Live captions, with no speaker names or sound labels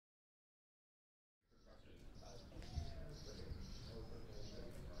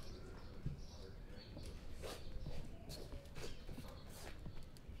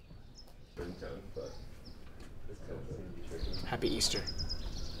Happy Easter.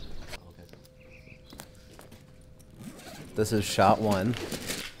 This is shot 1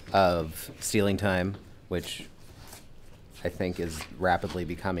 of Stealing Time, which I think is rapidly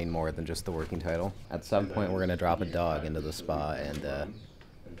becoming more than just the working title. At some point, we're going to drop a dog into the spa, and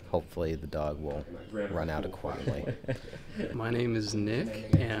hopefully the dog will run out accordingly. My name is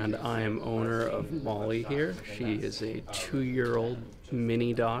Nick, and I am owner of Molly here. She is a 2-year-old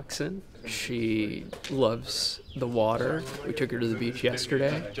mini Dachshund. She loves the water. We took her to the beach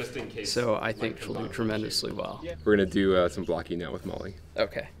yesterday, so I think she'll do tremendously well. We're going to do some blocking now with Molly.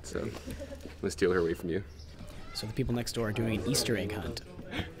 Okay. So I'm going to steal her away from you. So the people next door are doing an Easter egg hunt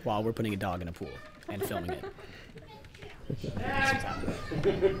while we're putting a dog in a pool and filming it.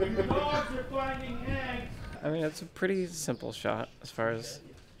 I mean, it's a pretty simple shot as far as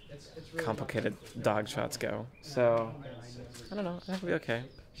complicated dog shots go. So, I don't know. I think it'll be okay.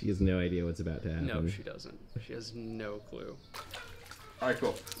 She has no idea what's about to happen. No, she doesn't. She has no clue. All right,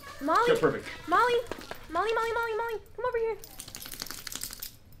 cool. Molly! So perfect. Molly! Molly, Molly, Molly, Molly! Come over here!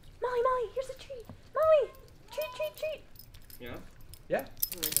 Molly, Molly, here's a treat! Molly! Treat, treat, treat! Yeah? Yeah.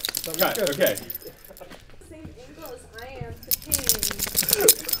 Cut, okay. Same angle as I am to Ping.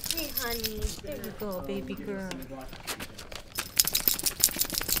 Hey, honey. There you go, baby girl.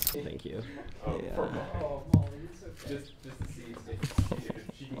 Thank you. Yeah. Just to see if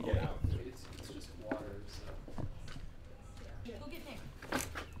she can get out. It's just water, so. Go get Ping.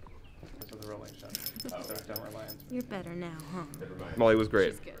 This was a rolling shot. So don't rely on You're better now, huh? Molly was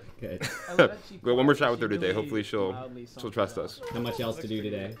great. Good. We have one more shot with her today. Hopefully she'll trust us. Not much else to do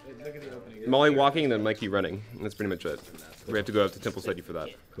today. Molly walking and then Mikey running. And that's pretty much it. We have to go out to Temple City for that.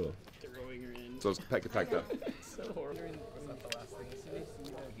 Cool. So let's pack it packed up.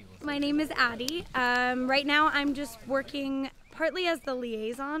 My name is Addie. Right now I'm just working partly as the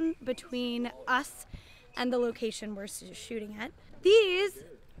liaison between us and the location we're shooting at. These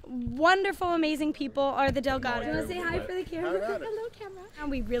wonderful, amazing people are the Delgados. You want to say hi for the camera? Hello, camera. And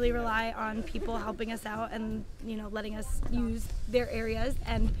we really rely on people helping us out and, you know, letting us use their areas.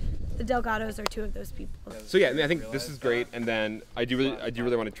 And the Delgados are 2 of those people. So yeah, I think this is great. And then I do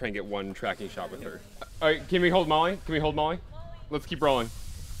really want to try and get one tracking shot with her. All right, can we hold Molly? Can we hold Molly? Let's keep rolling.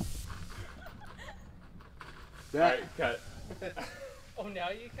 All right, cut. Oh,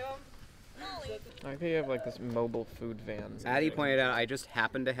 now you come? I think you have like this mobile food van. Addie pointed out I just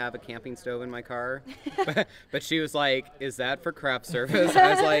happened to have a camping stove in my car, but she was like, "Is that for craft service?"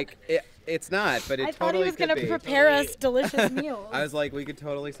 I was like, "It's not, but it totally could be." I thought he was going to prepare us delicious meals. I was like, "We could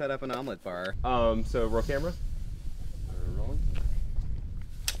totally set up an omelet bar." So roll camera. Rolling.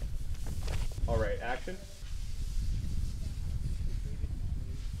 All right, action.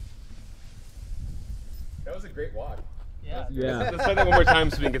 That was a great walk. Yeah. Let's try that one more time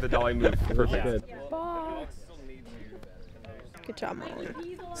so we can get the dolly move perfect. Good. Good job,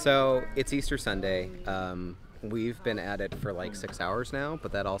 Molly. So it's Easter Sunday. We've been at it for like 6 hours now,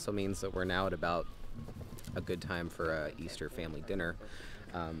 but that also means that we're now at about a good time for a Easter family dinner,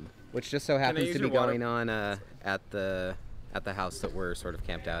 which just so happens to be going on at the house that we're sort of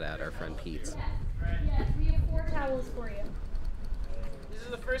camped out at, our friend Pete's. Yes, we have 4 towels for you. This is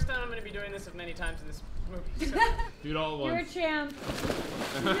the first time I'm going to be doing this as many times in this movie. So. Do it all at once. You're a champ.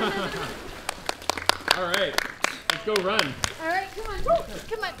 All right, let's go run. All right, come on. Woo,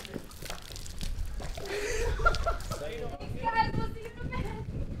 come on. Guys, we'll see you in a minute.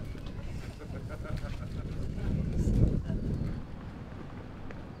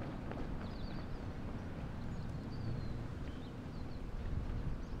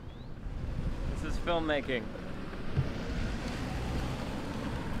 This is filmmaking.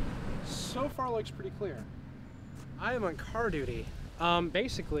 So far looks pretty clear. I am on car duty.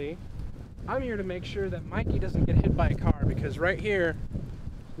 Basically, I'm here to make sure that Mikey doesn't get hit by a car because right here,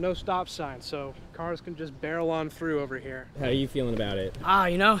 no stop sign, so cars can just barrel on through over here. How are you feeling about it?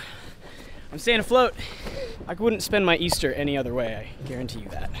 You know, I'm staying afloat. I wouldn't spend my Easter any other way, I guarantee you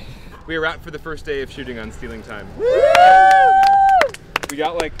that. We are out for the first day of shooting on Stealing Time. We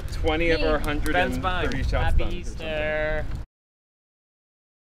got like 20 of our 130 shots done. Happy Easter.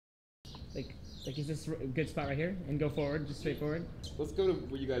 Like, is this a good spot right here? And go forward, just straight forward? Let's go to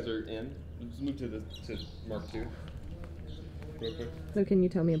where you guys are in. Let's move to Mark 2. Real quick. So can you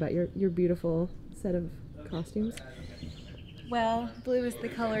tell me about your beautiful set of costumes? Well, blue is the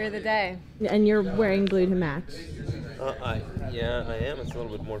color of the day. And you're wearing blue to match. Yeah, I am. It's a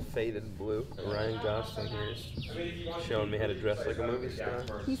little bit more faded blue. Ryan Johnston here is showing me how to dress like a movie star.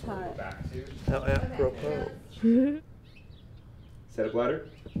 He's hot. How apropos. Set up ladder.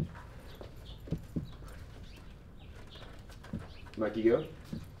 Mikey, go.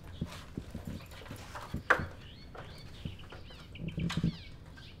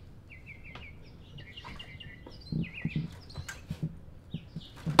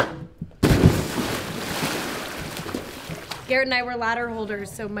 Garrett and I were ladder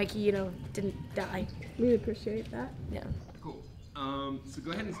holders, so Mikey, you know, didn't die. We appreciate that. Yeah. Cool. So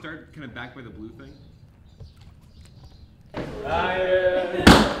go ahead and start kind of back by the blue thing.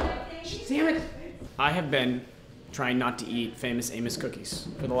 Damn it! I have been trying not to eat famous Amos cookies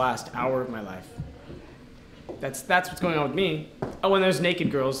for the last hour of my life. That's what's going on with me. Oh, and there's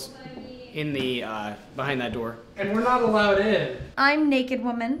naked girls in the behind that door. And we're not allowed in. I'm Naked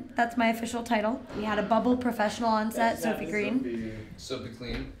Woman. That's my official title. We had a bubble professional on set, Sophie Green. Sophie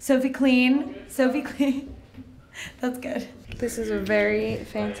Clean. Sophie Clean. Sophie Clean. That's good. This is a very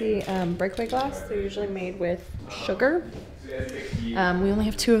fancy breakaway glass. They're usually made with sugar. We only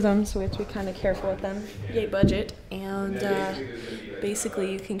have 2 of them, so we have to be kind of careful with them. Yay budget. And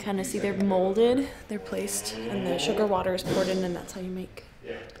basically you can kind of see they're molded, they're placed, and the sugar water is poured in, and that's how you make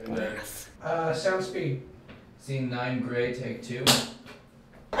glass. Sound speed. Scene 9 gray, take 2.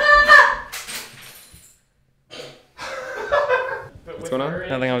 What's going on?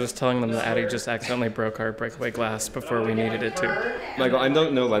 Nothing, I was just telling them that Addie just accidentally broke our breakaway glass before we needed it to. Michael, I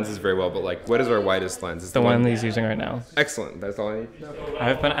don't know lenses very well, but like, what is our widest lens? Is The one he's using right now. Excellent. That's all I need.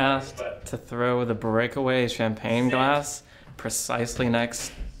 I've been asked to throw the breakaway champagne glass precisely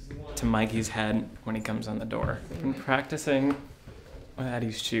next to Mikey's head when he comes on the door. I've been practicing with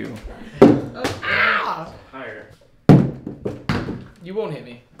Addie's shoe. Ah! Higher. You won't hit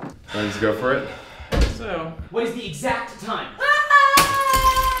me. Let's go for it. So, What is the exact time?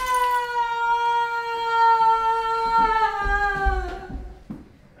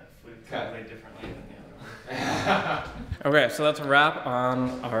 okay, so that's a wrap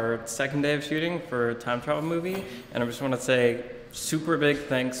on our second day of shooting for a time travel movie. And I just want to say super big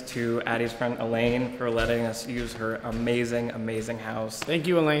thanks to Addie's friend Elaine for letting us use her amazing, amazing house. Thank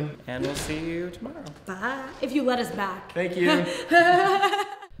you, Elaine. And we'll see you tomorrow. Bye. If you let us back. Thank you.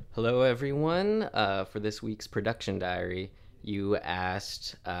 Hello, everyone. For this week's production diary, you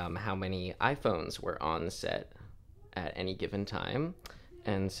asked how many iPhones were on set at any given time.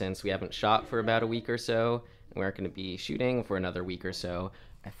 And since we haven't shot for about a week or so, and we aren't going to be shooting for another week or so,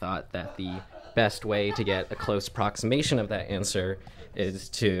 I thought that the best way to get a close approximation of that answer is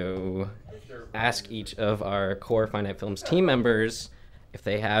to ask each of our core Finite Films team members if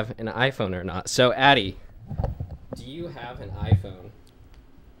they have an iPhone or not. So, Addie, do you have an iPhone?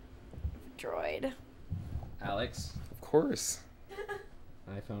 Droid. Alex? Of course.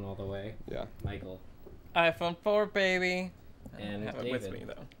 iPhone all the way? Yeah. Michael? iPhone 4, baby. And Have it David? with me,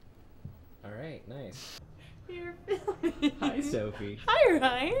 though. All right, nice. You're filming. Hi, Sophie. Hi,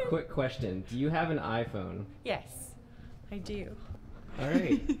 Ryan. Quick question. Do you have an iPhone? Yes, I do. All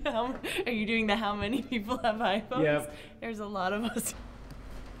right. Are you doing the how many people have iPhones? Yep. There's a lot of us.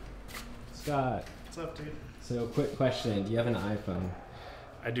 Scott. What's up, dude? So, quick question. Do you have an iPhone?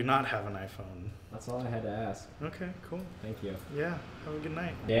 I do not have an iPhone. That's all I had to ask. Okay, cool. Thank you. Yeah, have a good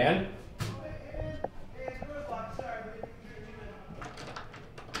night. Dan?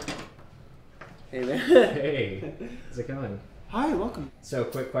 Hey there. Hey. How's it going? Hi, welcome. So,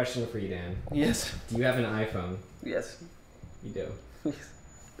 quick question for you, Dan. Yes. Do you have an iPhone? Yes. You do? Yes.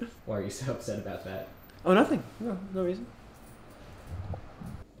 Why are you so upset about that? Oh, nothing. No, no reason.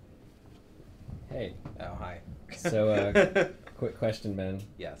 Hey. Oh, hi. So, quick question, Ben.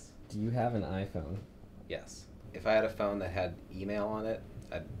 Yes. Do you have an iPhone? Yes. If I had a phone that had email on it,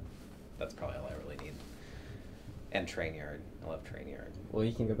 that's probably all I really need. And Train Yard. I love Train Yard. Well,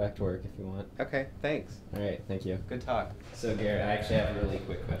 you can go back to work if you want. Okay, thanks. All right, thank you. Good talk. So, Garrett, I actually have a really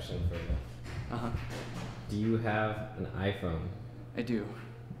quick question for you. Uh-huh. Do you have an iPhone? I do.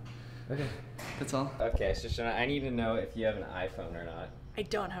 Okay. That's all? Okay, so Shona, I need to know if you have an iPhone or not. I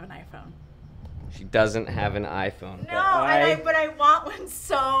don't have an iPhone. She doesn't have an iPhone. No, but I want one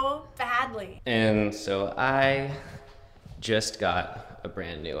so badly. And so I just got a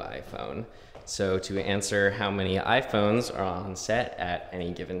brand new iPhone. So to answer how many iPhones are on set at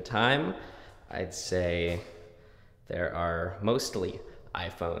any given time, I'd say there are mostly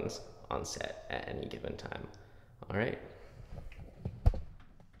iPhones on set at any given time. All right.